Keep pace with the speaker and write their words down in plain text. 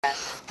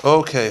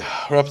Okay,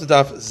 we're up to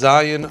Daf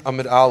Zayin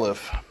Amid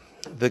Aleph.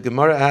 The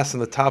Gemara asks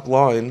in the top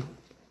line,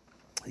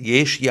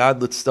 Yesh Yad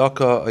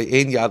Litzdaka,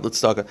 Ein Yad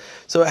Litzdaka.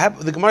 So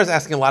the Gemara is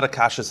asking a lot of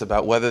kashas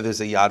about whether there's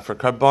a yad for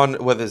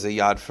karbon, whether there's a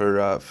yad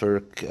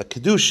for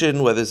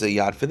kedushin, whether there's a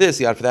yad for this,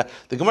 yad for that.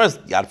 The Gemara is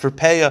yad for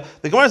peya.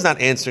 The Gemara is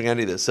not answering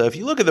any of this. So if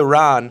you look at the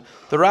Ran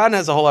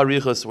has a whole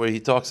arichos where he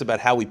talks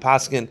about how we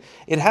paskin.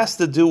 It has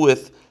to do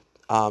with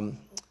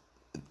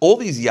all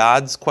these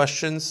yads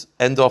questions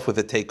end off with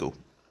a teku.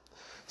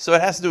 So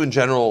it has to do in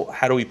general,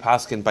 how do we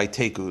paskin by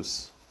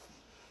tekus?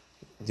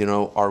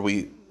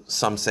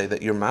 Some say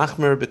that you're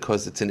machmer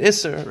because it's an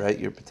isser, right?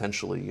 You're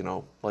potentially,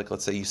 like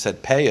let's say you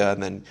said peya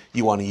and then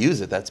you want to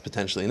use it, that's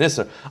potentially an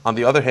isser. On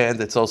the other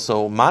hand, it's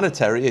also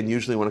monetary, and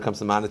usually when it comes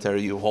to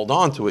monetary, you hold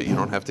on to it, you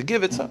don't have to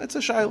give it, so it's a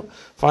shayla.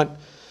 Fine.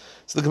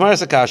 So the Gemara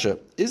Sakasha,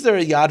 is there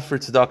a yad for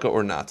tzedakah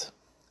or not?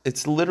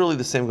 It's literally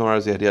the same Gemara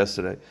as we had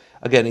yesterday.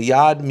 Again, a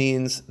yad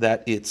means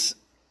that it's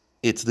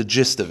the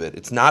gist of it.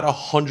 It's not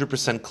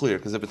 100% clear,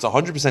 because if it's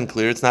 100%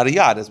 clear, it's not a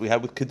yad, as we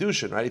had with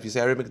kedushin, right? If you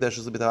say Ari Mikdash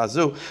is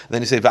Libitahazu, and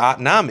then you say Va'at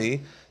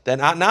Nami, then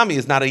At Nami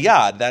is not a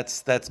yad.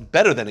 That's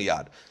better than a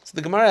yad. So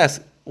the Gemara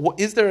asks,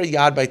 is there a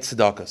yad by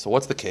tzedakah? So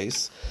what's the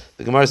case?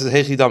 The Gemara says,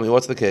 Hey Chidami,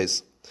 what's the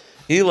case?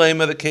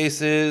 Ilema, the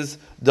case is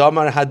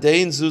Damar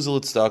Hadein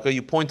Zuzul Tzedakah.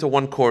 You point to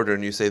one quarter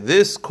and you say,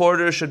 this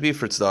quarter should be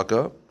for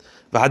tzedakah.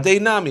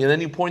 V'Hadein Nami, and then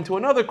you point to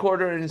another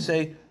quarter and you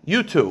say,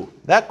 you too,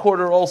 that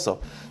quarter also.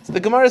 So the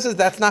Gemara says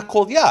that's not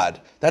called yad.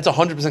 That's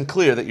 100%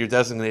 clear that you're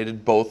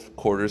designated both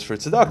quarters for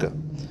tzedakah.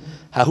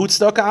 Hahut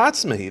tzedakah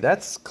atzmahi.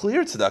 That's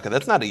clear tzedakah.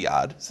 That's not a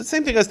yad. It's the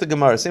same thing as the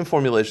Gemara, same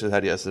formulation as I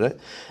had yesterday.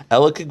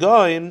 Ela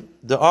kegoin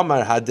the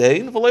amar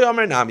hadein v'lo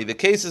amar nami. The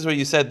cases where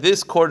you said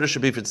this quarter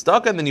should be for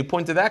tzedakah, and then you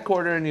point to that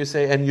quarter and you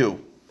say and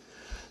you.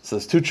 So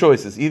there's two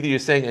choices. Either you're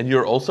saying and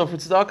you're also for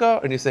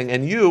tzedakah, or you're saying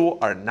and you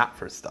are not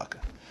for tzedakah.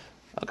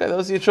 Okay,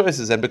 those are your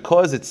choices. And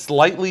because it's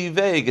slightly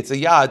vague, it's a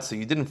yad, so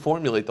you didn't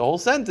formulate the whole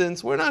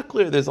sentence, we're not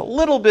clear. There's a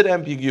little bit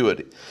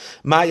ambiguity.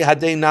 Did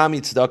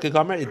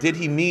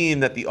he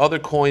mean that the other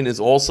coin is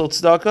also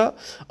tzedakah?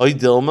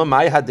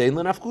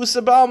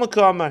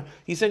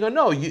 He's saying, oh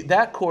no,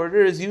 that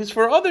quarter is used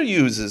for other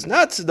uses,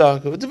 not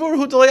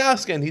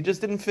tzedakah. He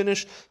just didn't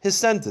finish his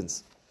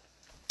sentence.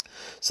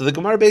 So the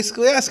Gemara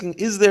basically asking,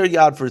 is there a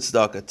yad for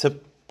tzedakah? To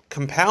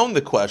compound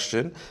the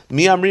question,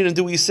 mi amrina,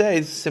 do we say,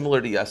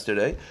 similar to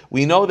yesterday,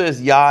 we know there's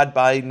yad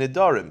by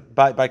nidarim,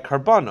 by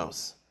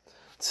karbanos.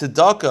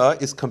 Tzedakah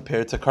is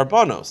compared to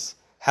karbanos.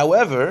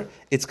 However,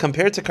 it's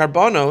compared to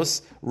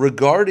karbanos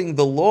regarding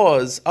the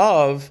laws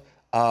of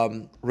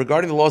Bal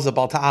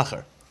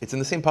Ta'achar. It's in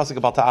the same pasuk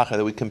of Bal Ta'achar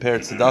that we compare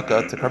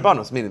tzedakah to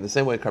karbanos, meaning the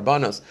same way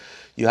karbanos,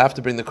 you have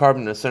to bring the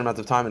carbon in a certain amount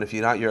of time, and if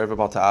you're not your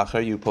Bal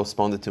Ta'achar, you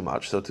postponed it too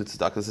much. So to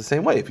tzedakah is the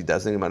same way. If you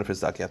designate a amount for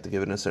tzedakah, you have to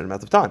give it in a certain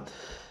amount of time.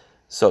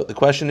 So the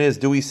question is,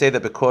 do we say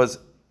that because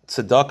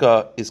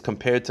tzedakah is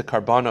compared to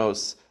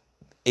karbanos,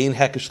 ein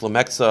hekesh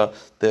lemeksa,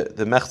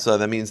 the mechza,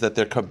 that means that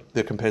they're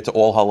compared to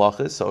all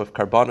halachas. So if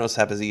karbanos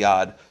have as a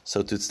yad,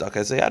 so to tzedakah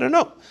as a yad, I don't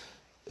know.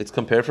 It's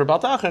compared for Bal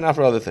Ta'achar, not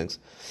for other things.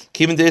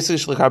 Kivin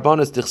deisish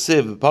lekarbanos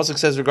dichsiv. The pasuk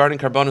says regarding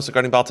karbanos,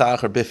 regarding Bal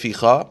Ta'achar,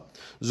 beficha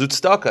zu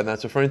tzedakah, and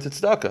that's referring to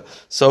tzedakah.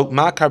 So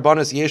ma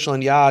karbanos yeshel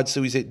and yad.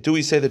 So do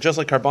we say that just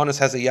like karbanos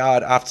has a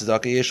yad, af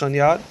tzedakah yeshel and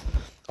yad?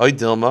 Oy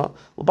dilma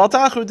Bal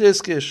Ta'achar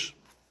diskish.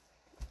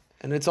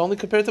 And it's only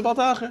compared to Bal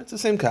Ta'achar. It's the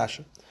same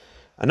kasha.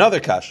 Another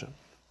kasha.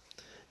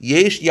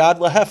 Yesh yad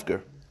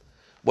lahefker.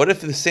 What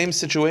if in the same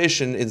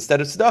situation,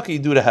 instead of tzedakah, you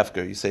do it a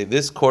hefker? You say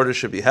this quarter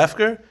should be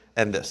hefker,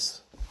 and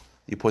this.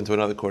 You point to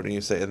another quarter and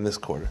you say, in this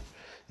quarter.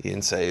 You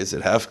didn't say, is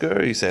it hefker?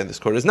 Or you say, in this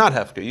quarter is not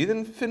hefker. You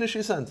didn't finish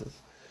your sentence.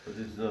 But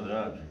there's another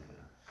object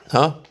there.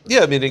 Huh?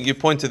 Yeah, meaning you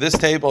point to this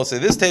table, say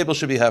this table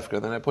should be hefker.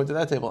 Then I point to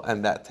that table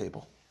and that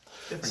table.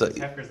 So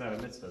hefker is not a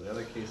mitzvah. The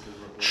other cases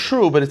were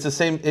true, but it's the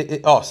same.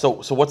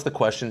 So what's the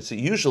question? So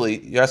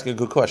usually you're asking a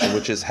good question,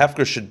 which is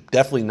hefker should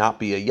definitely not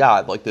be a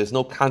yad. Like there's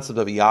no concept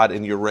of a yad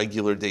in your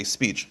regular day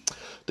speech.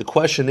 The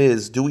question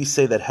is, do we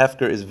say that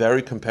hefker is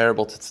very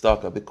comparable to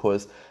tzedakah?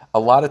 Because a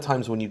lot of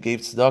times when you gave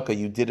tzedakah,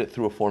 you did it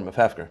through a form of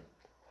hefker.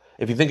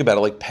 If you think about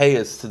it, like pay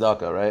is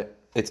tzedakah, right?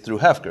 It's through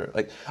hefker.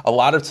 Like a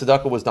lot of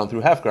tzedakah was done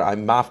through hefker.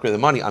 I'm mafker the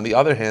money. On the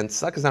other hand,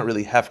 tzedakah is not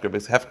really hefker,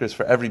 because hefker is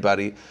for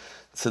everybody.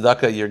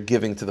 Tzedakah you're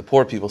giving to the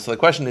poor people. So the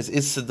question is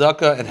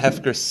tzedakah and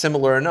hefker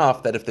similar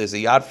enough that if there's a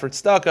yad for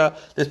tzedakah,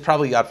 there's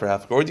probably yad for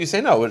hefker? Or do you say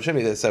no, what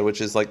Shimi said,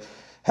 which is like,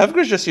 hefker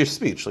is just your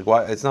speech. Like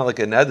why? It's not like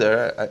a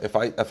neder. If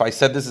I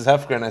said this is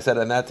hefker and I said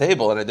on that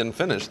table and I didn't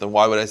finish, then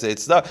why would I say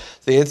it's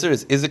tzedakah? The answer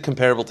is it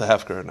comparable to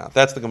hefker or not?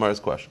 That's the Gemara's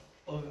question.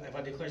 Well, if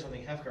I declare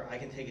something hefker, I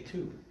can take it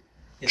too.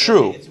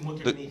 True.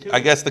 I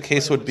guess the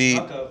case would be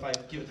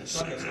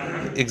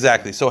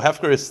exactly. So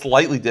hefker is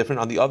slightly different.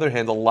 On the other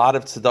hand, a lot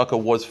of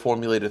tzedakah was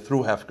formulated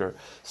through hefker.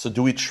 So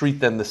do we treat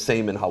them the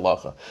same in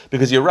halacha?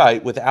 Because you're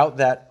right. Without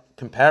that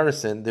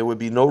comparison, there would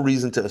be no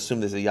reason to assume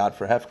there's a yad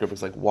for hefker.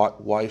 Because like,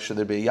 why should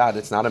there be a yad?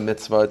 It's not a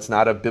mitzvah. It's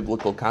not a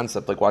biblical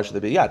concept. Like, why should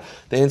there be a yad?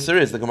 The answer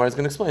is, the Gemara is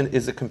going to explain,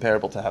 is it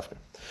comparable to hefker?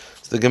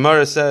 So the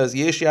Gemara says,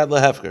 yesh yad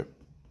lehefker.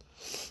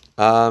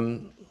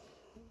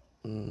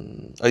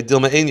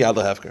 Dilma ein yad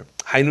lehefker.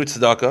 Hainu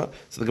tzedakah.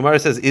 So the Gemara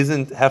says,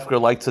 isn't hefker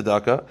like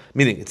tzedakah?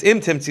 Meaning, it's im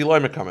timtzi loy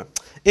mekama.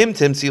 Im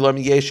timtzi loy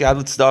yesh yad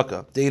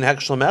tzedakah. Dein hek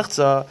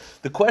shlemechza.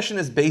 The question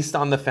is based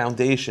on the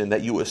foundation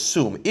that you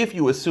assume. If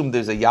you assume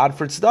there's a yad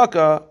for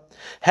tzedakah,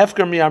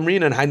 hefker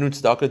miamrin and hainu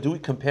tzedakah, do we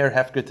compare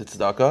hefker to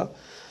tzedakah?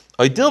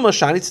 Or do you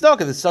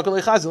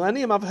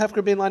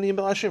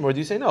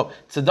say no?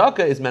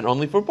 Tzedakah is meant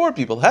only for poor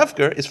people.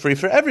 Hefker is free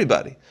for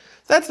everybody.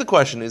 That's the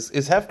question: is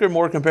hefker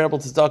more comparable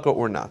to tzedakah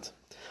or not?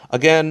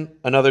 Again,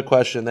 another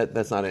question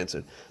that's not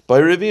answered.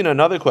 By Ravina,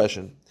 another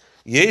question: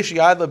 Yesh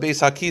yad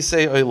lebeis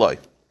hakisei oiloi.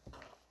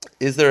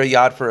 Is there a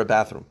yad for a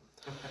bathroom?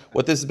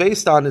 What this is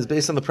based on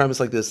the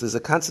premise like this: there's a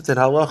concept in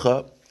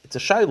halacha. It's a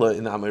shaila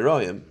in the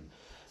Amoraim,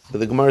 but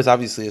the Gemara is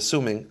obviously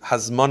assuming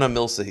hazmana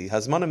milsahi.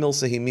 Hazmana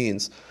milsahi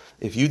means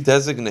if you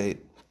designate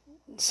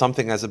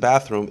something as a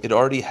bathroom, it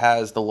already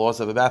has the laws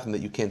of a bathroom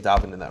that you can't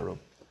daven in that room,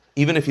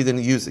 even if you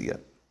didn't use it yet.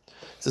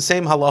 It's the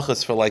same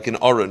halachas for like an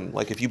aron.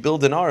 Like if you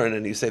build an aron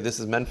and you say this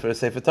is meant for a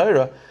Sefer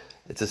Torah,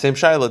 it's the same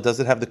shaila.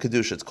 Does it have the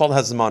kedusha? It's called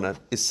hazmana.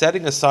 Is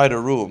setting aside a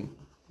room.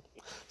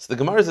 So the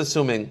Gemara is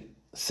assuming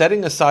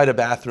setting aside a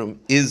bathroom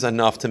is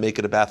enough to make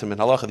it a bathroom in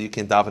halacha that you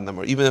can't daven them,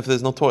 or even if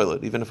there's no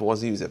toilet, even if it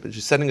wasn't used yet, but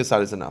just setting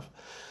aside is enough.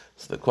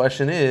 So the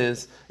question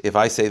is, if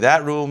I say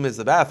that room is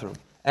the bathroom,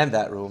 and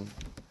that room,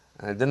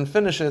 and I didn't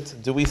finish it,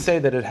 do we say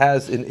that it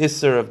has an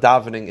isser of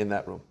davening in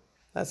that room?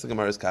 That's the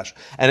Gemara's kasha.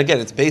 And again,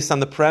 it's based on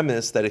the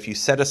premise that if you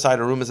set aside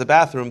a room as a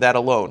bathroom, that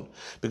alone.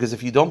 Because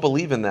if you don't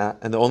believe in that,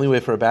 and the only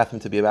way for a bathroom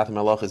to be a bathroom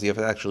halacha is you have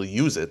to actually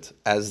use it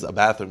as a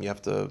bathroom, you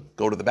have to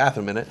go to the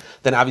bathroom in it,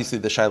 then obviously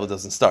the shaila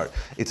doesn't start.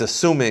 It's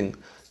assuming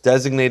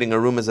designating a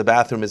room as a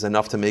bathroom is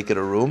enough to make it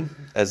a room,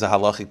 as a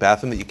halachic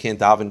bathroom, that you can't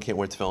daven, can't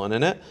wear tefillin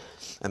in it.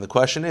 And the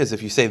question is,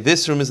 if you say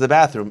this room is the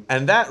bathroom,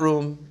 and that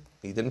room,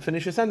 you didn't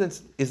finish your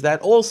sentence, is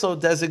that also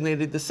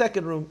designated the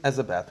second room as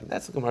a bathroom?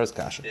 That's the Gemara's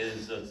kasha.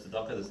 Is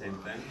tzedakah the same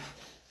thing?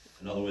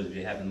 In other words, if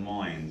you have in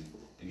mind,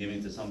 you're giving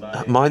it to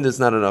somebody? Mind is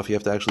not enough, you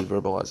have to actually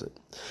verbalize it.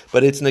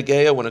 But it's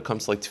negeya when it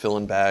comes to like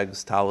tefillin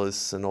bags,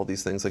 talis, and all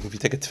these things. Like if you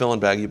take a tefillin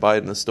bag, you buy it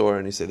in the store,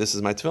 and you say, this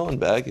is my tefillin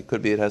bag, it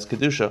could be it has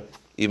kedusha,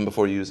 even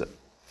before you use it.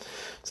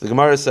 So the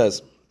Gemara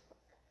says,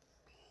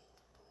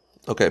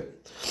 okay,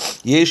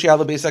 again,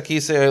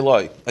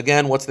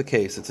 what's the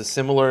case? It's a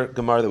similar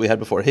Gemara that we had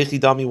before.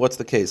 Hechidami, what's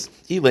the case?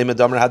 You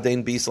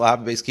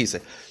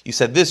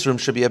said this room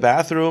should be a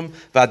bathroom,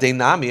 and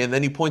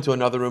then you point to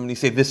another room and you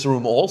say this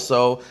room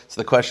also. So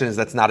the question is,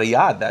 that's not a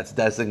yad, that's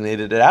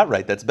designated it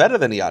outright. That's better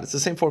than a yad. It's the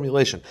same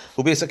formulation.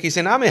 The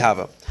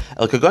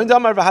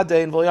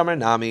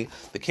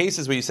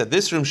cases where you said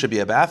this room should be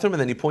a bathroom, and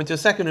then you point to a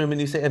second room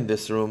and you say, in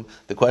this room.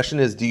 The question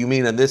is, do you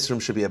mean in this room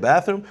should be a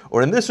bathroom,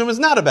 or in this room is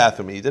not a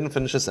bathroom? You didn't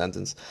finish a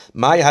sentence.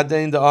 That's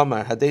the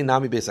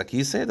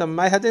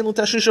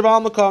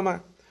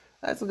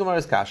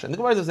Gemara's kasha. And the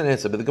Gemara doesn't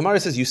answer, but the Gemara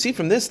says, you see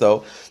from this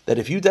though, that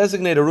if you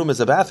designate a room as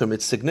a bathroom,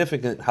 it's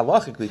significant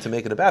halachically to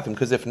make it a bathroom,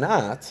 because if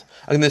not,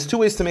 I mean, there's two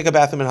ways to make a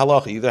bathroom in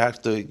halacha. You either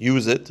have to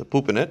use it, to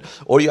poop in it,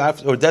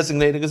 or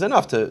designating is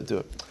enough to do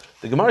it.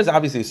 The Gemara is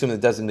obviously assuming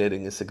that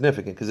designating is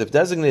significant, because if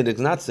designating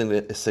is not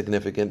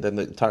significant, then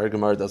the entire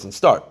Gemara doesn't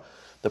start.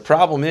 The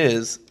problem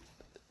is,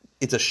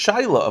 it's a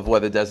shaila of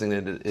whether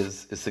designated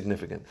is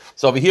significant.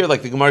 So over here,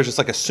 like the Gemara is just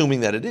like assuming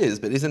that it is,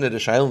 but isn't it a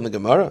shaila in the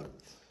Gemara?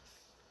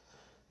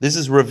 This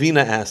is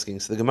Ravina asking.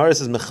 So the Gemara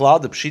says, "Mechlal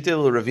de pshite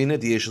Ravina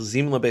diyesh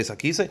zim lebeis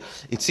hakisei."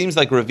 It seems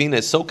like Ravina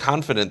is so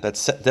confident that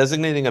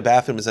designating a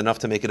bathroom is enough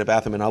to make it a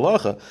bathroom in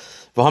halacha.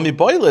 V'hami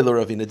boile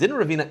Ravina. Didn't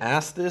Ravina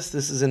ask this?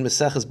 This is in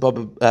Maseches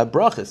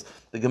Brachas.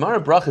 The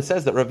Gemara Brachas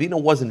says that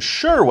Ravina wasn't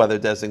sure whether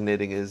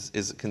designating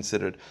is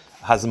considered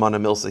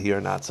hazmana milsa here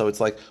or not. So it's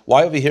like,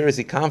 why over here is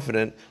he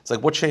confident? It's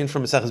like, what changed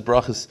from Maseches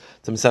Brachas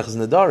to Maseches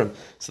Nedarim?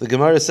 So the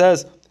Gemara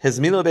says,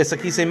 "Hezmila beis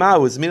hakisei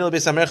mahu, hezmila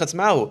beis hamerchatz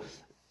mahu."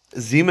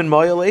 Zimun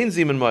moil ain't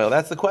zimun moil.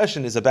 That's the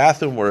question. Is a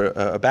bathroom or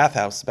a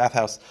bathhouse?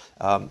 Bathhouse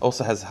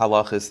also has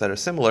halachas that are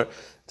similar.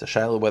 It's a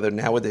shaila whether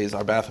nowadays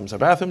our bathrooms are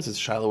bathrooms. It's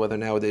a shaila whether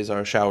nowadays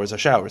our showers are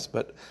showers.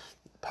 But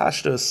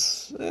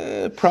pashtus,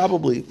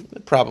 probably.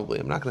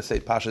 I'm not going to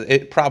say pashtus.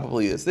 It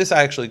probably is. This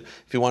actually,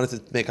 if you wanted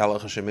to make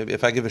halacha, maybe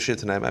if I give a shit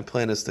tonight, my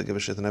plan is to give a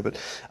shit tonight, but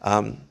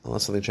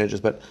unless something changes.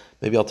 But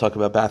maybe I'll talk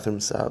about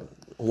bathrooms.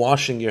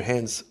 Washing your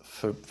hands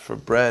for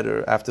bread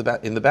or after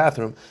in the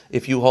bathroom.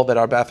 If you hold that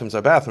our bathrooms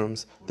are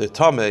bathrooms, they're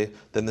tamei,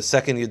 then the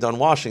second you're done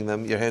washing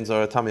them, your hands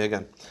are tamei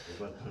again.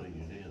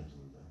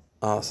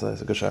 Oh, so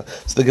that's a good shayla.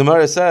 So the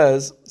Gemara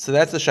says, so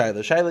that's the shayla.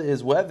 The shayla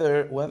is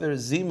whether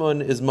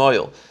zimun is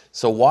moil.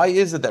 So why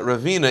is it that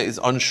Ravina is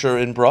unsure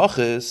in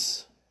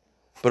brachis,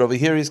 but over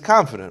here he's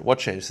confident? What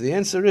changed? So the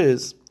answer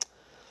is,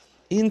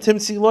 in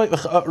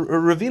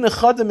Ravina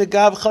chada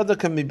megav chada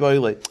kan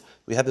miboile.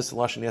 We had this in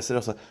Lashon yesterday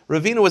also.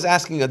 Ravina was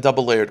asking a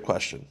double-layered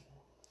question.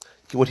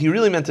 What he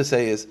really meant to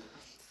say is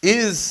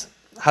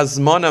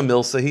hazmana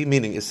milsahi,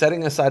 meaning is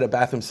setting aside a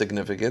bathroom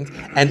significant?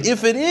 And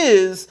if it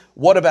is,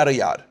 what about a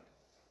yad?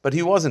 But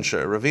he wasn't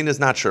sure. Ravina is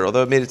not sure,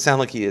 although it made it sound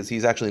like he is.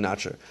 He's actually not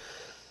sure.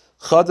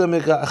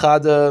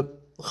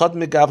 Chad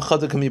migav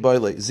chad kami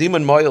boile.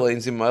 Ziman moile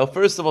and ziman.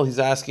 First of all, he's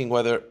asking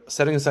whether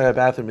setting aside a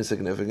bathroom is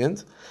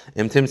significant.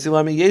 Im tim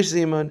silami yesh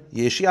ziman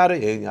yesh yad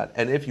ein yad.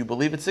 And if you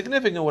believe it's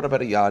significant, what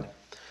about a yad?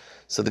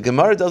 So the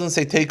Gemara doesn't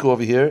say teiku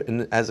over here,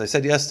 and as I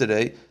said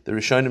yesterday, the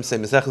Rishonim say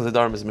Mesechus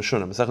Nedarim is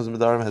Meshuna. Mesechus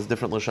Nedarim has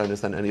different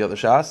Lashonis than any other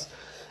Shas,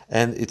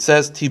 and it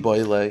says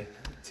Tiboile.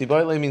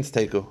 Tiboile means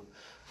teiku.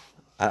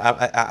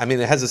 I mean,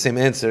 it has the same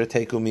answer.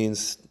 Teiku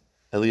means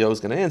Elio is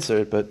going to answer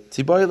it, but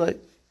Tiboile,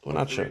 we're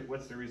not sure.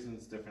 What's the reason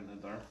it's different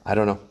than Dar? I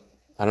don't know.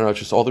 It's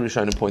just all the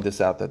Rishonim point this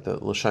out, that the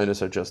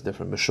Lashonis are just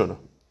different. Meshuna.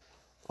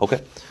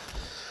 Okay,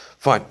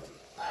 fine.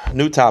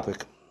 New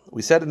topic.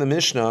 We said in the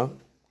Mishnah,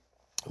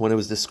 when it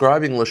was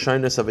describing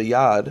Lashonis of a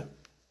Yad,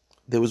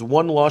 there was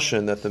one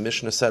Lashon that the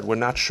Mishnah said, we're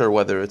not sure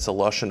whether it's a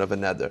Lashon of a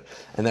Neder,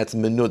 and that's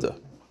Menuda.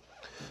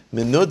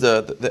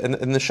 Menuda,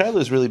 and the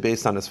Shaila is really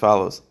based on as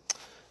follows.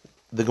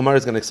 The Gemara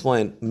is going to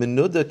explain,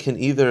 Menuda can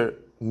either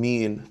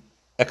mean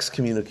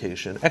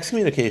excommunication.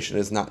 Excommunication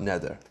is not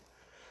Neder.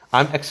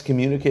 I'm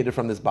excommunicated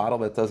from this bottle,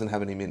 that doesn't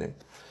have any meaning.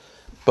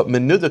 But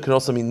Menuda can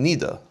also mean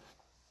Nida,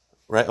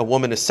 right? A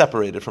woman is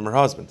separated from her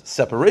husband.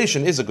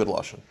 Separation is a good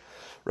Lashon.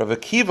 Rav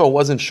Akiva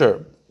wasn't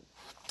sure.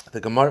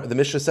 The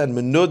Mishnah said,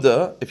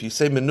 Menuda, if you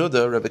say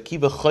Menuda, Rav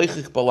Akiva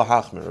choichich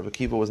balahachmer. Rav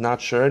Akiva was not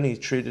sure, and he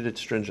treated it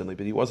stringently,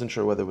 but he wasn't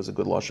sure whether it was a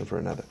good lashon for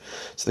another.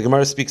 So the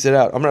Gemara speaks it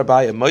out. Amar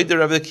Abaye, Moida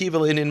Rav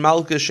Akiva in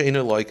malka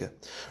sheinu loike.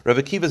 Rav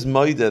Akiva's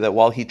Moida, that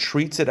while he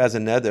treats it as a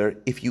neder,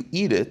 if you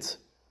eat it,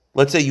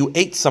 let's say you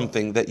ate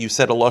something that you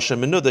said a lashon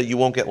Menuda, you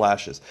won't get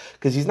lashes.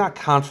 Because he's not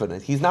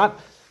confident. He's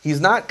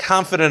not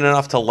confident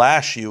enough to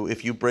lash you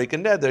if you break a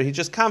neder. He's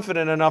just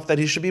confident enough that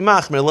he should be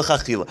machmer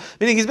l'chachila.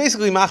 Meaning he's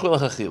basically machmer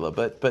l'chachila,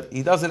 but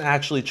he doesn't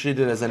actually treat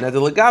it as a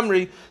neder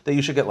legamri that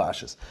you should get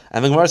lashes.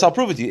 And the Gemara says, I'll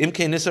prove it to you.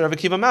 Imkei nisar Rav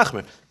Akiva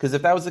machmer. Because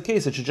if that was the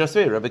case, it should just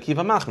say Rav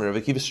Akiva machmer.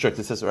 Rav Akiva is strict.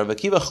 It says Rav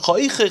Akiva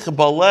choichich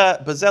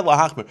bazeh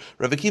lahachmer.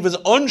 Rav Akiva is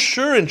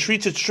unsure and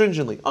treats it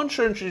stringently.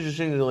 Unsure and treats it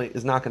stringently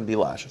is not going to be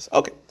lashes.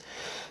 Okay.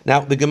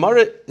 Now, the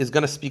Gemara is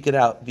going to speak it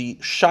out. The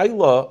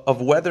shaila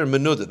of whether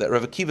menuda, that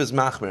Rav Akiva is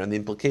machmer, and the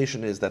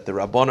implication is that the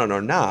Rabbanan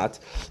are not,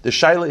 the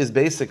shaila is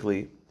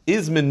basically,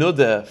 is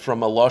menuda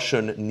from a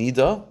lashon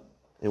nida,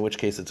 in which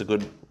case it's a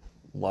good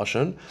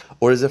lashon,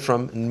 or is it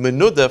from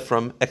menuda,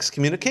 from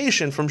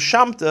excommunication, from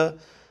shamta,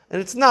 and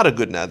it's not a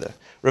good neder.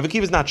 Rav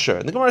Akiva is not sure.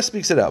 And the Gemara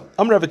speaks it out.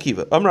 Rav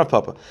Akiva, Rav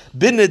Papa.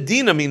 Bin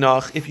nadina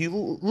minach, if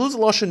you lose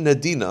lashon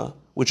nadina,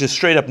 which is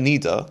straight up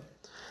nida,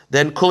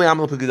 then kuli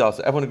amal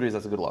p'gidasa. Everyone agrees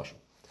that's a good lashon.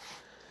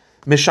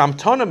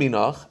 Mishamtana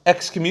minach,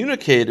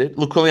 excommunicated,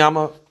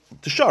 lukuliyama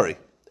tishari.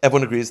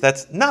 Everyone agrees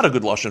that's not a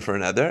good lashon for a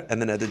neder,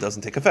 and the neder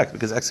doesn't take effect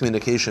because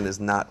excommunication is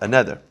not a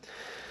neder.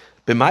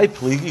 B'may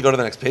pligi, go to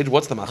the next page.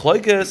 What's the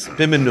machlokes?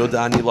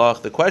 B'menuda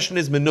anilach. The question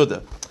is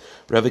menuda.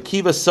 Rav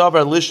Akiva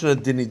savar lishna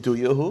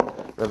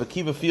diniduyahu. Rav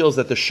Akiva feels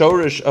that the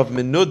shorish of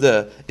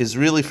menuda is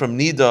really from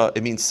nida.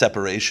 It means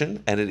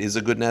separation, and it is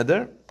a good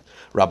neder.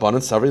 Rabbanan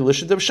savar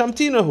lishna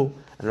shamtinahu,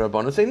 and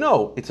Rabbanan say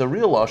no, it's a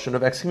real lashon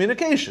of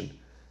excommunication.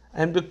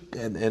 And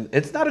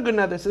it's not a good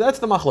neder. So that's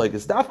the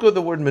machlokes. Dafka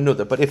the word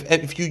menuda. But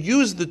if you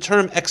use the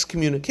term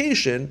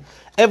excommunication,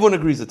 everyone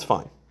agrees it's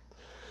fine.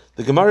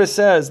 The Gemara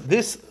says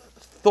this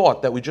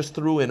thought that we just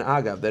threw in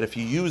Agav, that if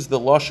you use the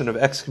lashon of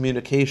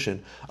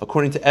excommunication,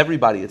 according to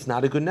everybody, it's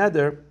not a good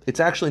neder, it's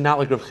actually not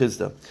like Rav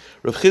Chizda.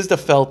 Rav Chizda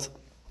felt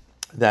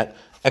that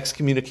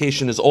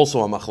excommunication is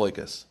also a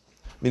machlokes.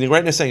 Meaning,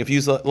 right now saying if you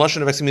use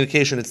lashon of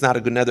excommunication, it's not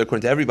a good neder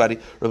according to everybody.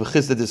 Rav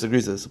Chizda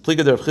disagrees with this.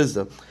 Pliga de Rav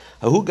Chizda.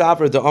 Hahu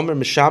gaver de Omer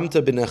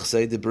mishamta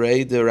b'nechsei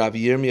debrei de Rav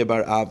Yirmiyah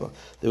bar Abba.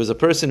 There was a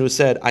person who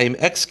said, "I am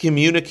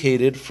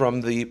excommunicated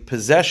from the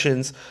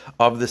possessions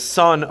of the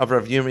son of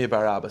Rav Yirmiyah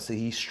bar Abba." So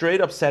he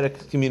straight up said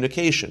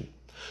excommunication,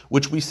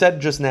 which we said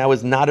just now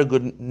is not a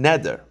good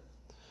neder.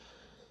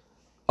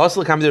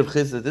 Also,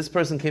 this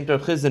person came to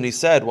Rav Chizda and he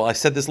said, "Well, I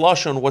said this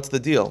lashon. What's the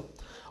deal?"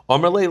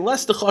 Omer lei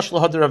les dechash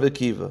lahad Rav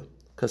Akiva.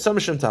 Because some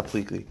Shem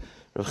Taplikli.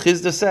 Rav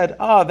Chizda said,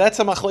 that's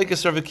a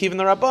machlekes Rav Akiva and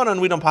the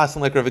Rabbanan, we don't pass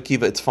on like Rav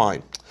Akiva, it's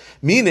fine.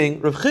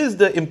 Meaning, Rav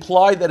Chizda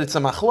implied that it's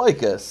a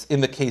machlekes in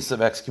the case of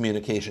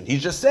excommunication.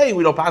 He's just saying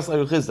we don't pass like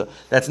Rav Chizda.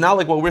 That's not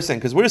like what we're saying,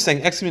 because we're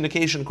saying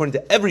excommunication, according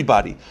to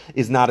everybody,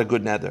 is not a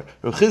good neder.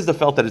 Rav Chizda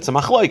felt that it's a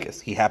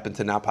machlekes. He happened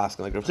to not pass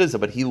like Rav Chizda,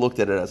 but he looked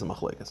at it as a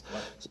machlekes.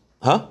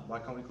 Huh? Why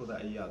can't we call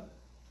that a yad?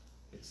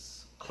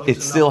 It's close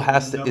It still enough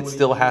has to to, know it what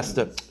still it has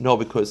to, means. no,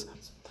 because,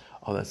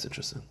 that's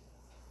interesting.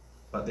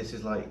 But this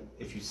is like,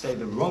 if you say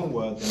the wrong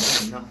word, then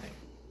it's nothing.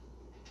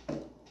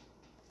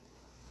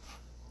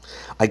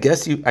 I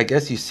guess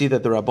you see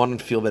that the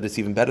Rabbanan feel that it's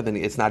even better than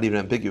it's not even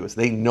ambiguous.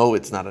 They know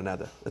it's not a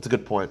neder. That's a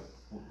good point.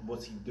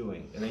 What's he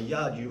doing? In a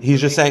yard,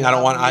 He's just saying I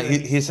don't want.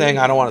 He's saying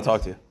I don't want to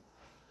talk to you.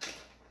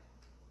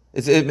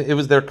 It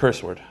was their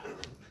curse word.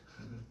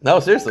 No,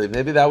 seriously,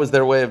 maybe that was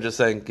their way of just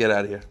saying get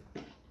out of here.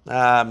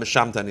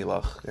 Misham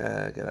tanilach,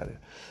 get out of here.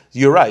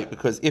 You're right,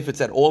 because if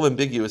it's at all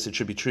ambiguous, it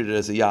should be treated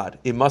as a yad.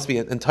 It must be.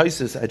 And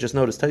Taisus, I just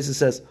noticed, Taisus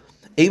says,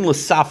 "Ein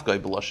l'safkai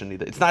b'lashon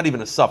nida." It's not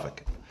even a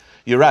suffix.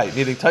 You're right.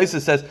 Meaning Taisa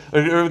says,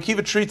 or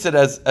Kiva treats it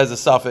as a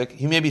suffix.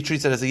 He maybe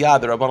treats it as a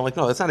yad. The Rabbanan like,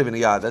 no, that's not even a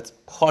yad. That's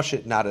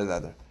choshit, not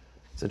another.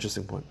 It's an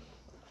interesting point.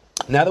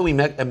 Now that we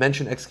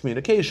mentioned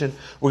excommunication,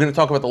 we're going to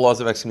talk about the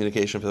laws of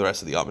excommunication for the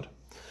rest of the Amud.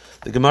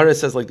 The Gemara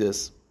says like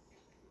this: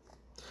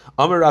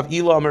 Amar Rav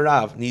Ila Amar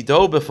Rav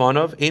Nido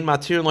b'fanav ein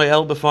matir lo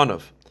el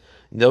b'fanav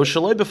Nido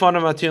shaloi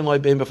b'fanav matir lo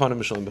bein b'fanav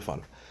mishalim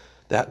b'fanav.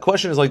 The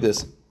question is like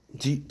this: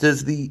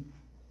 does the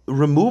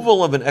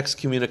removal of an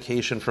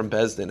excommunication from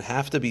Bezdin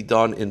have to be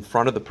done in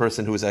front of the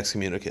person who is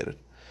excommunicated?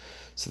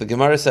 So the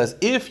Gemara says,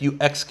 if you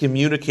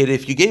excommunicated,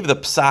 if you gave the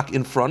psak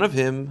in front of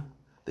him,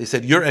 they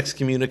said you're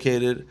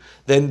excommunicated,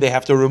 then they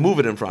have to remove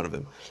it in front of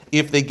him.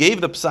 If they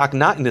gave the psak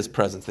not in his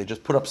presence, they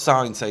just put up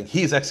signs saying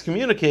he's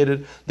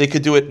excommunicated, they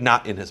could do it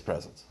not in his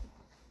presence.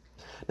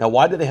 Now,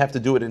 why do they have to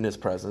do it in his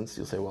presence?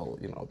 You'll say, well,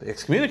 they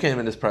excommunicate him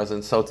in his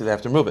presence, so do they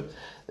have to remove it?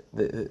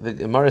 The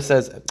Gemara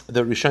says,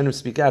 the Rishonim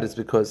speak out, it's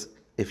because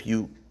if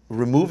you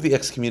remove the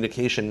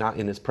excommunication not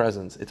in his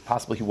presence, it's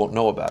possible he won't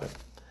know about it.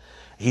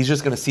 He's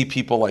just going to see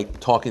people like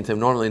talking to him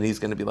normally, and he's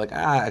going to be like,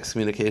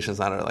 excommunication is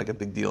not like a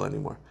big deal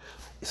anymore.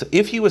 So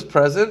if he was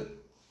present,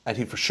 and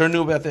he for sure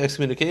knew about the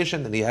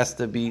excommunication, then he has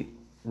to be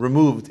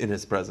removed in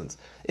his presence.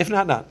 If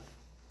not, not.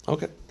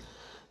 Okay.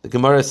 The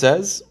Gemara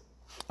says,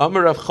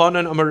 Amar Rav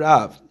Chanan Amar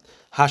Rav,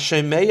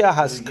 Hashemeya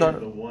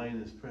Haskar. Why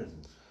in his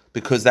presence?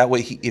 Because that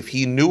way, if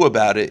he knew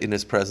about it in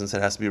his presence,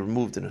 it has to be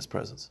removed in his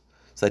presence.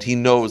 So that he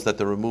knows that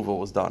the removal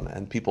was done,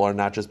 and people are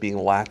not just being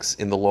lax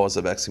in the laws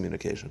of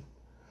excommunication.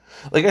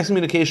 Like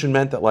excommunication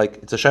meant that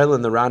it's a shayla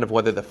in the round of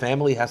whether the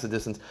family has a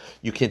distance,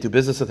 you can't do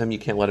business with him, you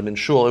can't let him in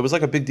shul. It was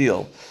like a big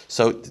deal.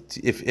 So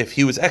if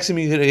he was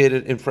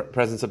excommunicated in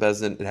presence of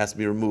Bezdin, it has to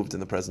be removed in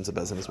the presence of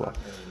Bezdin as well.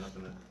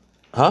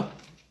 Huh?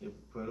 You're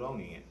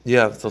prolonging it.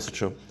 Yeah, that's also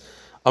true.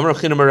 Amar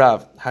China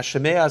Marav,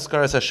 Hashemei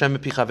Askaras Hashem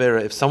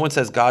Pichavera, if someone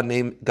says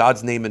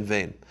God's name in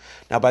vain.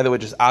 Now, by the way,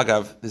 just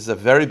Agav, this is a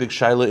very big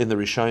shayla in the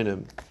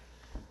Rishonim.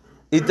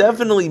 It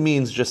definitely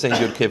means just saying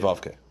Yud Kei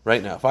Vav Kei.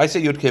 Right now, if I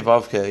say Yud Kei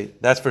Vav Kei,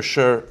 that's for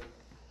sure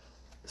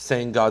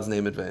saying God's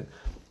name in vain.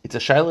 It's a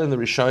shayla in the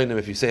Rishonim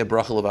if you say a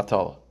bracha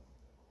levatala.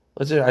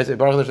 Let's say I say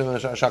Baruch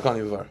Hashem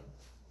Shakani B'var.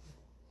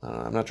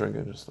 I'm not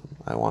drinking, just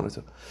I wanted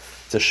to.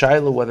 It's a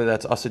shayla whether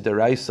that's Asur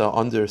Deraisa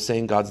under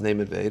saying God's name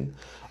in vain.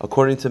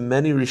 According to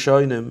many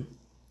Rishonim,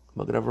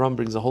 Magen Avraham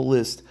brings a whole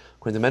list.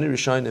 According to many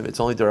Rishonim,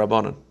 it's only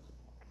Derabanan.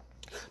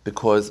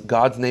 Because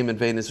God's name in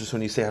vain is just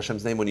when you say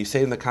Hashem's name. When you say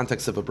it in the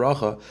context of a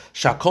bracha,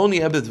 Shakoni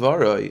Ebed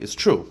Dvarai is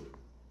true.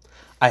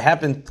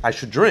 I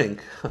should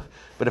drink,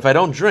 but if I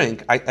don't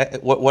drink,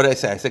 what did I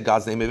say? I said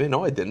God's name in vain?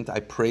 No, I didn't. I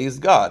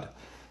praised God.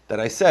 That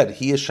I said,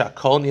 He is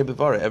Shakoni Ebed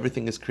Dvarai.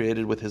 Everything is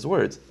created with His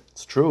words.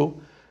 It's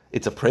true.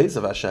 It's a praise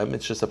of Hashem.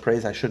 It's just a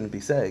praise I shouldn't be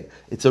saying.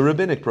 It's a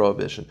rabbinic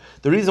prohibition.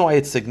 The reason why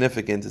it's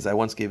significant is I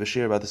once gave a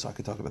shir about this, so I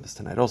can talk about this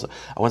tonight also.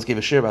 I once gave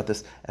a shir about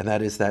this, and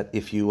that is that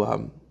if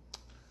you...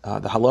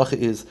 the halacha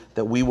is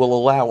that we will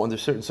allow, under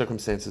certain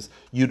circumstances,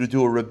 you to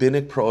do a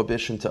rabbinic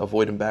prohibition to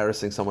avoid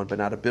embarrassing someone, but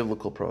not a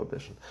biblical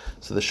prohibition.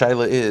 So the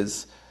shaila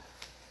is,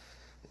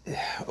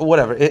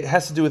 whatever, it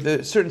has to do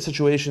with certain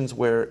situations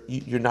where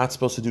you're not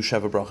supposed to do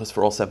Sheva Brachas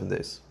for all 7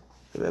 days,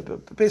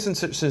 based on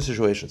certain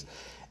situations.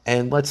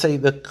 And let's say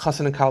the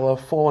Chassan and Kala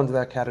fall into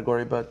that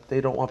category, but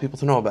they don't want people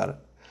to know about it.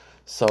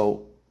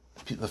 So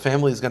the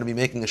family is going to be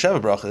making a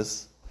Sheva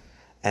Brachas,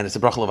 and it's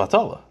a Bracha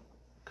Levatala.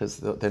 Because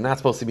they're not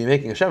supposed to be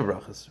making a Sheva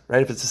Brachas,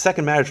 right? If it's a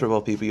second marriage for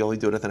both people, you only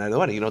do it at the night of the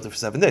wedding. You don't do it for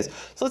 7 days.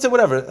 So let's say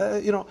whatever,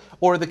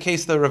 Or the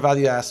case that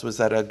Ravadia asked was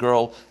that a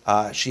girl,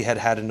 she had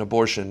an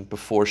abortion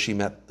before she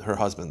met her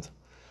husband.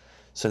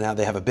 So now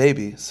they have a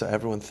baby, so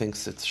everyone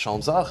thinks it's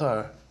Shalom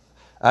Zachar.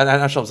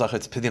 Not Shalom Zachar,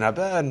 it's Pidyon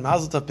Haben,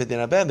 Mazel Tov Pidyon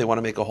Haben. They want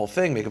to make a whole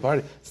thing, make a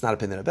party. It's not a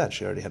Pidyon Haben.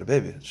 She already had a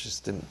baby. She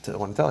just didn't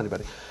want to tell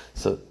anybody.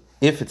 So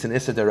if it's an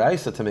Issa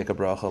Deraisa to make a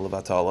bracha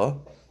levatala,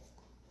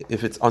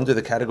 if it's under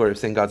the category of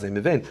saying God's name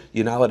in vain,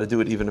 you're not allowed to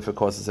do it even if it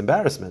causes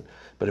embarrassment.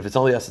 But if it's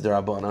only Asur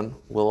Derabanan,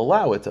 we'll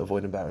allow it to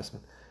avoid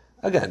embarrassment.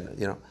 Again,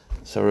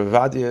 so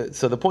Ravadia.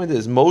 So the point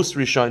is, most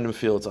Rishonim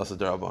feel it's Asur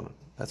Derabanan.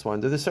 That's why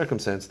under this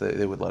circumstance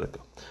they would let it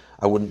go.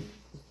 I wouldn't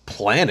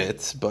plan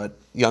it, but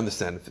you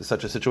understand if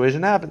such a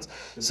situation happens.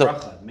 So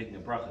bracha,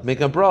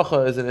 making a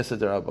bracha is an Asur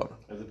Derabanan.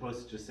 As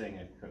opposed to just saying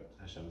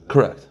Hashem's name.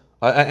 Correct,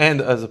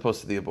 and as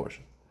opposed to the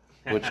abortion,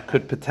 which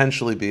could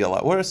potentially be a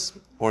lot worse.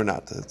 Or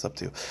not, it's up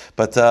to you.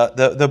 But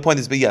the point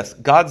is, but yes,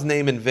 God's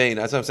name in vain,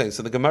 that's what I'm saying.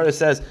 So the Gemara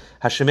says,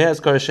 Hashemei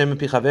Azkar Hashem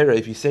Pichavera,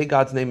 if you say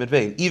God's name in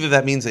vain, either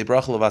that means a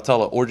bracha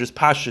levatala, or just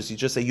pashtus, you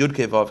just say Yud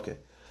Kei Vav Kei.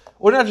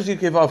 Or not just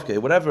Yud Kei Vav Kei,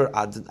 whatever,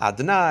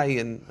 Adonai,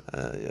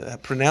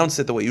 and pronounce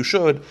it the way you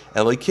should,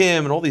 Elokim,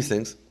 and all these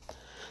things.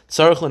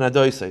 Tzarech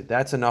l'nadoisei,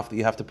 that's enough that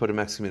you have to put him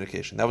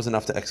excommunication. That was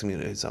enough to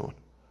excommunicate someone.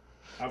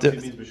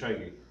 Obviously means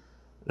b'shaygig.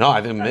 No,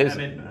 I think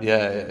amazing.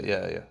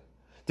 Yeah.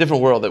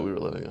 Different world that we were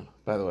living in,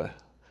 by the way.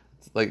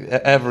 Like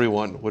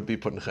everyone would be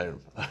put in chayrim,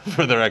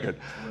 for the record.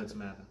 Words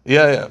matter.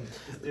 Yeah.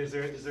 Is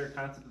there a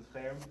concept of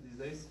chayrim these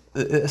days?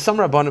 Some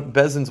Rabbanim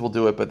bezins will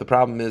do it, but the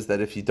problem is that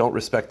if you don't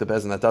respect the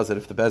bezin that does it,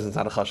 if the bezin's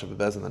not a chashav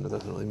bezin, then it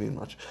doesn't really mean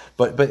much.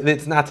 But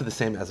it's not to the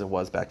same as it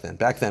was back then.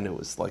 Back then it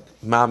was like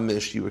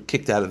mamish, you were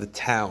kicked out of the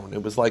town.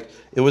 It was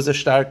a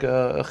stark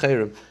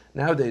chayrim.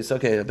 Nowadays,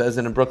 okay, a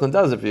bezdin in Brooklyn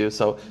does it for you,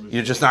 so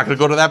you're just not going to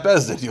go to that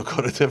bezdin. You'll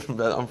go to different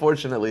bezdin.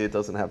 Unfortunately, it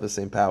doesn't have the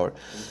same power.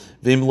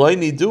 Vim loy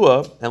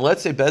nidua, and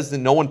let's say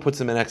bezdin, no one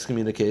puts him in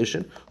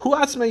excommunication. Hu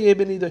atzma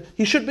yeben,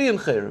 he should be in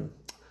chayrim,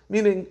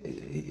 meaning,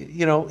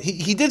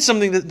 he did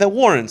something that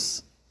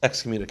warrants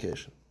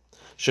excommunication.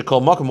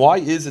 Shekol makom. Why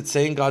is it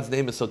saying God's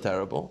name is so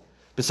terrible?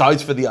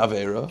 Besides for the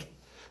avera.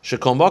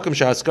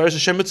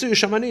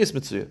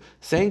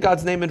 Saying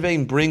God's name in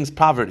vain brings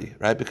poverty,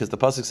 right? Because the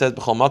pasuk says,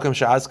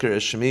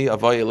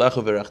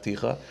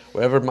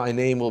 wherever my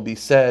name will be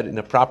said in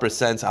a proper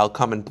sense, I'll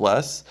come and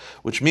bless.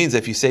 Which means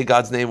if you say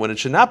God's name when it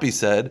should not be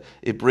said,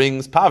 it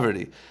brings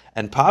poverty.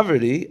 And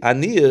poverty,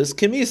 aniyas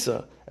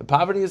kimisa. And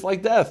poverty is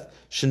like death.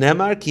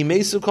 Shnemar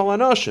kimesu kol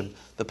anoshim.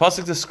 The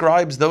pasuk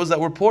describes those that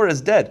were poor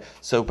as dead.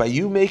 So by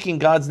you making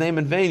God's name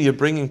in vain, you're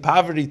bringing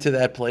poverty to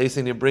that place,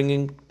 and you're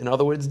bringing, in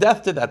other words,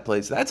 death to that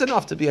place. That's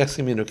enough to be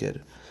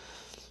excommunicated.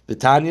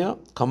 Vitanya,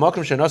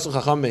 kamakim shenasu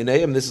chacham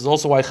beinayim. This is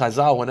also why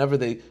Chazal, whenever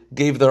they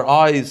gave their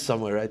eyes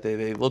somewhere, right,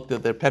 they looked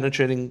at their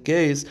penetrating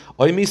gaze.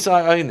 Oy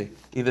misai ayni,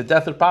 either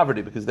death or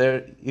poverty, because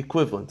they're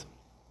equivalent.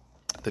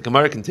 The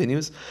Gemara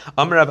continues.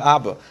 Amar Rav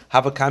Abba,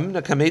 Hava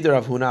kamina kameder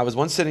Rav Huna. I was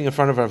once sitting in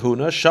front of Rav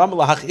Huna. Sham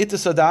lahach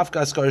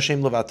itasadavka askar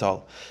shem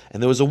levatal.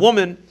 And there was a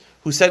woman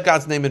who said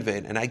God's name in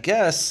vain. And I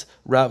guess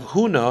Rav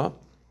Huna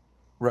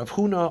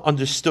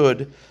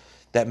understood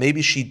that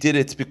maybe she did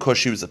it because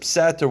she was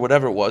upset or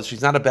whatever it was.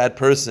 She's not a bad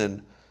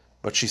person,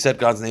 but she said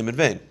God's name in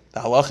vain.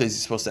 The halacha is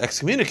you're supposed to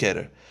excommunicate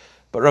her.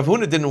 But Rav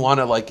Huna didn't want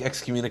to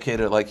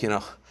excommunicate her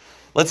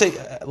let's say,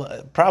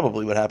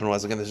 probably what happened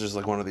was, again, this is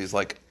just one of these,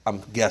 I'm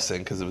guessing,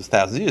 because it was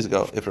thousands of years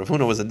ago, if Rav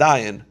Huna was a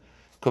dayan,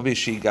 could be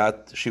she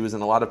was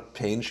in a lot of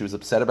pain, she was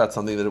upset about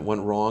something that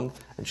went wrong,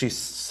 and she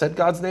said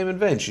God's name in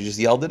vain. She just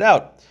yelled it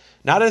out.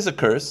 Not as a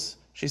curse,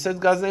 she said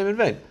God's name in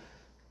vain.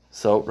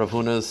 So Rav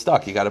Huna is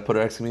stuck. You got to put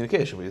her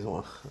excommunication.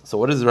 So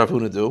what does Rav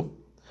Huna do?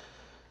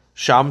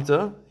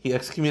 Shamta, he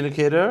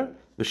excommunicated her,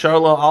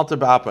 Visharla alter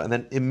ba'apa, and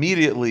then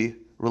immediately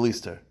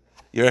released her.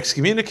 You're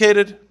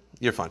excommunicated,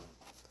 you're fine.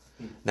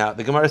 Now,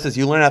 the Gemara says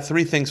you learn out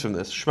three things from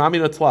this.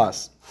 Shmamina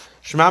tlas.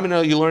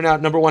 Shmamina, you learn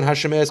out, number one,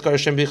 Hashem eskar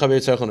Hashem bicha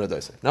v'yitzarchon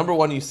adosei. Number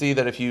one, you see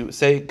that if you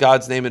say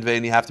God's name in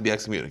vain, you have to be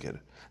excommunicated.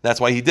 That's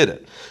why he did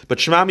it. But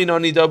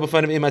Shmamina nido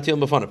b'fanav imatil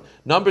b'fanav.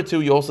 Number two,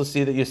 you also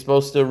see that you're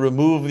supposed to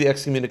remove the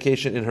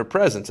excommunication in her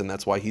presence, and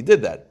that's why he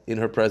did that. In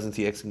her presence,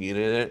 he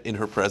excommunicated her. In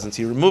her presence,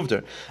 he removed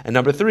her. And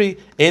number three,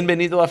 ein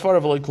benida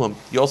lafarav v'lo klum.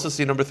 You also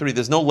see number three,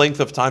 there's no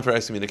length of time for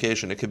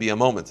excommunication. It could be a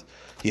moment.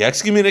 He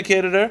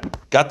excommunicated her,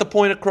 got the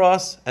point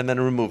across, and then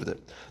removed it.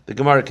 The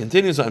Gemara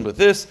continues on with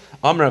this.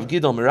 Amrav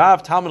Gidol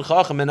Mirav Talmud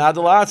Chacham and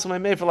Adel Atzmai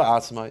Meifel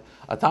Atzmai.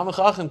 A Talmud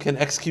Chacham can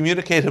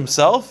excommunicate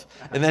himself,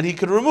 and then he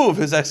can remove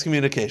his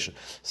excommunication.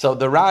 So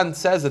the Ran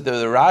says that the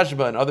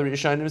Rajba and other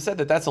Rishonim said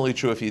that that's only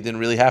true if he didn't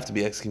really have to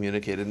be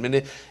excommunicated. I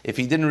mean, if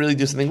he didn't really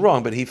do something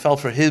wrong, but he felt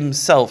for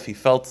himself, he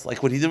felt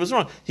like what he did was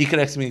wrong, he could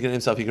excommunicate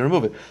himself, he can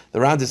remove it.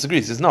 The Ran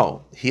disagrees. He says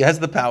no, he has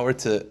the power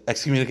to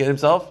excommunicate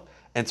himself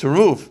and to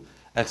remove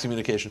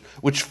excommunication,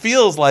 which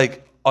feels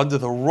like under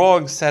the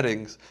wrong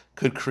settings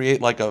could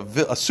create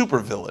a super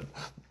villain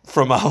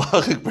from a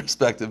halachic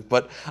perspective,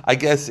 but I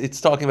guess it's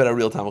talking about a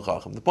real Talmud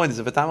Chacham. The point is,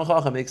 if a Talmud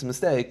Chacham makes a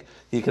mistake,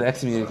 he can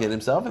excommunicate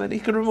himself, and then he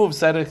can remove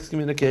said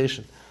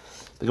excommunication.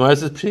 The Gemara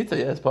says, Pshita,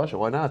 yes, Pasha,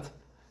 why not?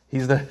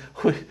 He's the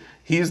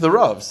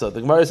Rav. So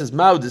the Gemara says,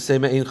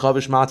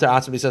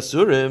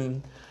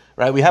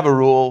 right? We have a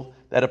rule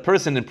that a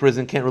person in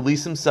prison can't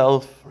release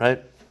himself,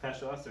 right?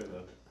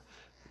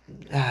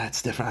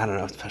 It's different. I don't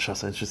know.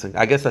 It's interesting.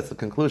 I guess that's the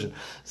conclusion.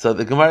 So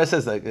the Gemara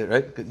says,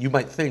 right? You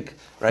might think,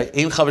 right?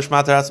 Which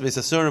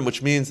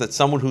means that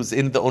someone who's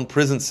in the own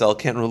prison cell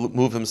can't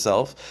remove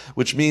himself.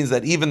 Which means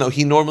that even though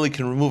he normally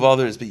can remove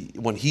others, but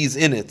when he's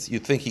in it, you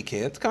think he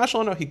can't.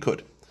 Kashal, no, he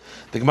could.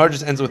 The Gemara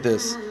just ends with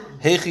this: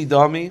 Heichi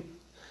dami.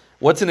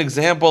 What's an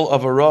example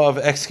of a Rav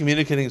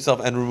excommunicating himself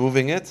and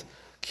removing it?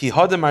 Ki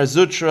hadam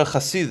arzutra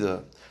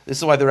chasida. This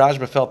is why the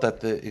Rajba felt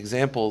that the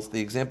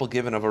example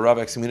given of a Rav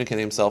excommunicating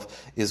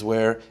himself is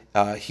where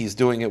he's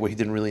doing it where he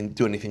didn't really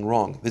do anything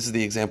wrong. This is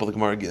the example the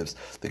Gemara gives.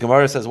 The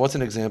Gemara says, what's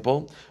an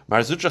example?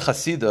 Marzutra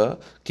chasida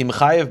ki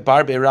mechayev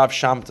bar be'rav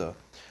shamta.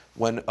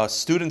 When a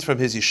student from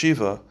his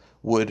yeshiva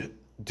would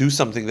do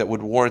something that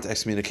would warrant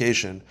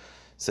excommunication,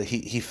 so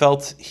he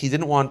felt he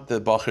didn't want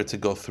the bacher to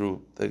go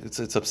through.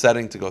 It's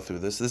upsetting to go through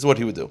this. This is what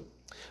he would do.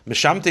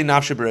 Mishamte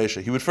nafshe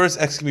bereisha. He would first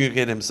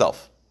excommunicate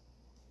himself.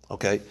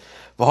 Okay?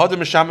 Then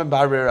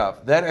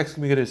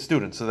excommunicate his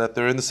students so that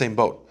they're in the same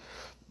boat.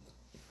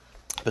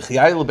 And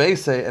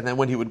then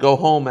when he would go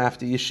home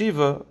after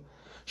yeshiva,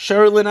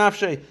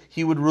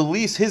 he would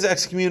release his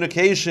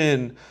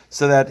excommunication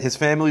so that his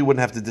family wouldn't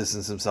have to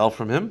distance himself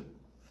from him.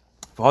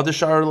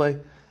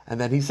 And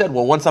then he said,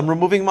 well, once I'm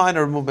removing mine, I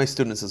remove my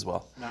students as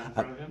well. Not in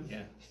front of him?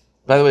 Yeah.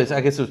 By the way, I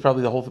guess it was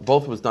probably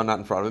both was done not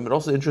in front of him. But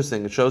also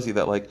interesting, it shows you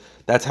that like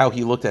that's how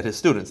he looked at his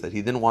students, that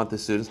he didn't want the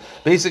students.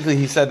 Basically,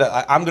 he said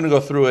that I'm going to go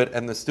through it,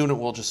 and the student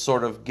will just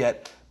sort of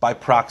get, by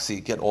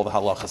proxy, get all the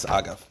halachas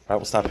agav. All right,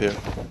 we'll stop here,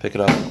 pick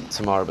it up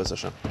tomorrow, B'ez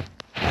Hashem.